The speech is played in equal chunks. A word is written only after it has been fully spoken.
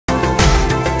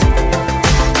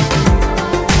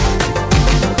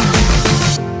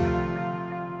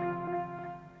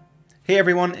Hey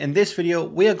everyone, in this video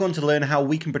we are going to learn how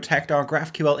we can protect our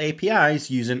GraphQL APIs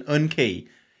using Unkey.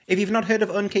 If you've not heard of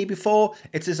Unkey before,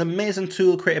 it's this amazing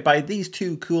tool created by these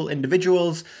two cool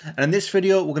individuals, and in this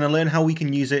video we're going to learn how we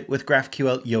can use it with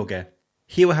GraphQL Yoga.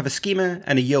 Here we have a schema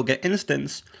and a Yoga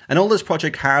instance, and all this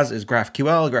project has is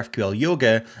GraphQL, GraphQL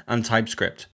Yoga, and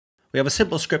TypeScript. We have a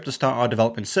simple script to start our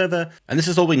development server, and this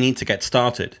is all we need to get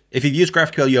started. If you've used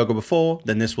GraphQL Yoga before,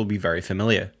 then this will be very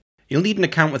familiar. You'll need an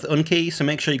account with Unkey, so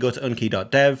make sure you go to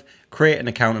unkey.dev, create an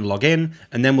account and log in,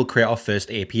 and then we'll create our first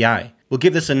API. We'll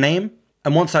give this a name,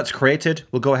 and once that's created,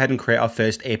 we'll go ahead and create our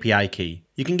first API key.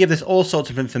 You can give this all sorts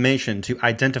of information to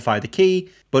identify the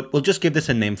key, but we'll just give this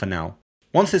a name for now.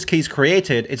 Once this key is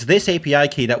created, it's this API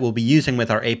key that we'll be using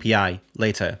with our API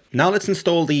later. Now let's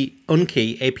install the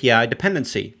Unkey API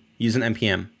dependency using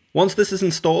npm. Once this is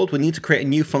installed, we need to create a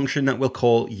new function that we'll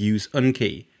call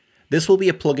useUnkey. This will be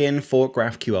a plugin for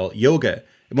GraphQL Yoga,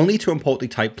 and we'll need to import the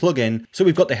type plugin, so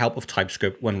we've got the help of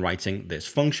TypeScript when writing this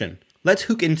function. Let's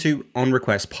hook into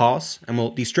onRequestParse, and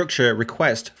we'll destructure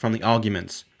request from the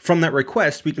arguments. From that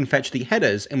request, we can fetch the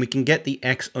headers, and we can get the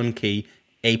xUnkey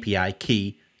API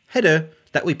key header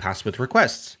that we pass with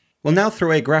requests. We'll now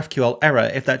throw a GraphQL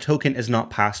error if that token is not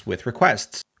passed with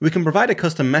requests. We can provide a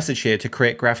custom message here to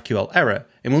create GraphQL error,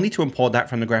 and we'll need to import that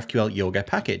from the GraphQL Yoga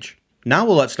package. Now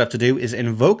all that's left to do is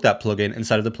invoke that plugin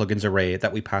inside of the plugins array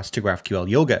that we pass to GraphQL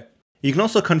Yoga. You can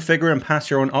also configure and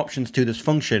pass your own options to this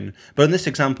function, but in this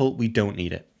example, we don't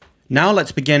need it. Now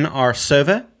let's begin our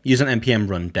server using npm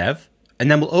run dev, and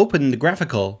then we'll open the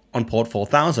graphical on port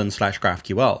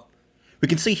 4000/GraphQL. We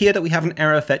can see here that we have an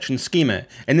error fetching schema,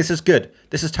 and this is good.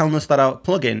 This is telling us that our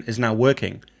plugin is now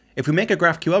working. If we make a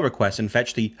GraphQL request and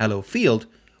fetch the hello field,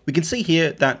 we can see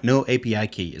here that no API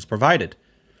key is provided.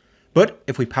 But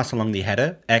if we pass along the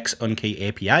header, xUnkey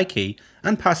API key,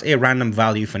 and pass a random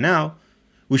value for now,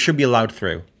 we should be allowed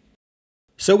through.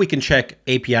 So we can check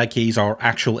API keys or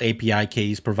actual API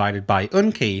keys provided by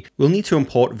Unkey, we'll need to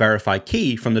import verify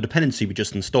key from the dependency we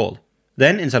just installed.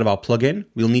 Then inside of our plugin,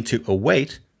 we'll need to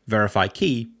await verify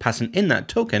key, passing in that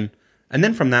token, and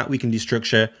then from that we can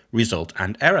destructure result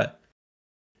and error.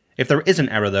 If there is an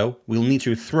error though, we'll need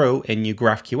to throw a new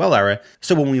GraphQL error,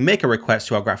 so when we make a request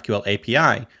to our GraphQL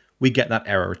API, we get that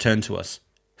error returned to us.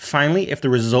 Finally, if the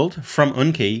result from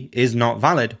Unkey is not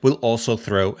valid, we'll also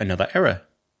throw another error.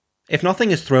 If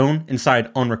nothing is thrown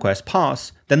inside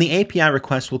onRequestParse, then the API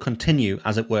request will continue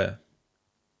as it were.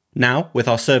 Now, with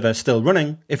our server still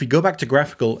running, if we go back to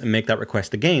Graphical and make that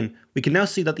request again, we can now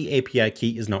see that the API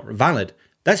key is not valid.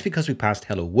 That's because we passed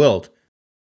hello world.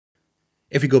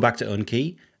 If we go back to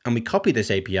Unkey and we copy this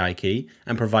API key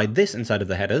and provide this inside of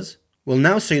the headers, we'll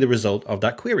now see the result of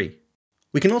that query.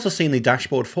 We can also see in the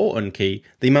dashboard for Unkey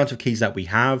the amount of keys that we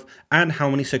have and how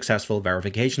many successful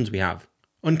verifications we have.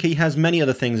 Unkey has many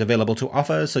other things available to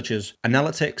offer, such as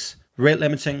analytics, rate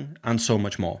limiting, and so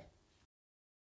much more.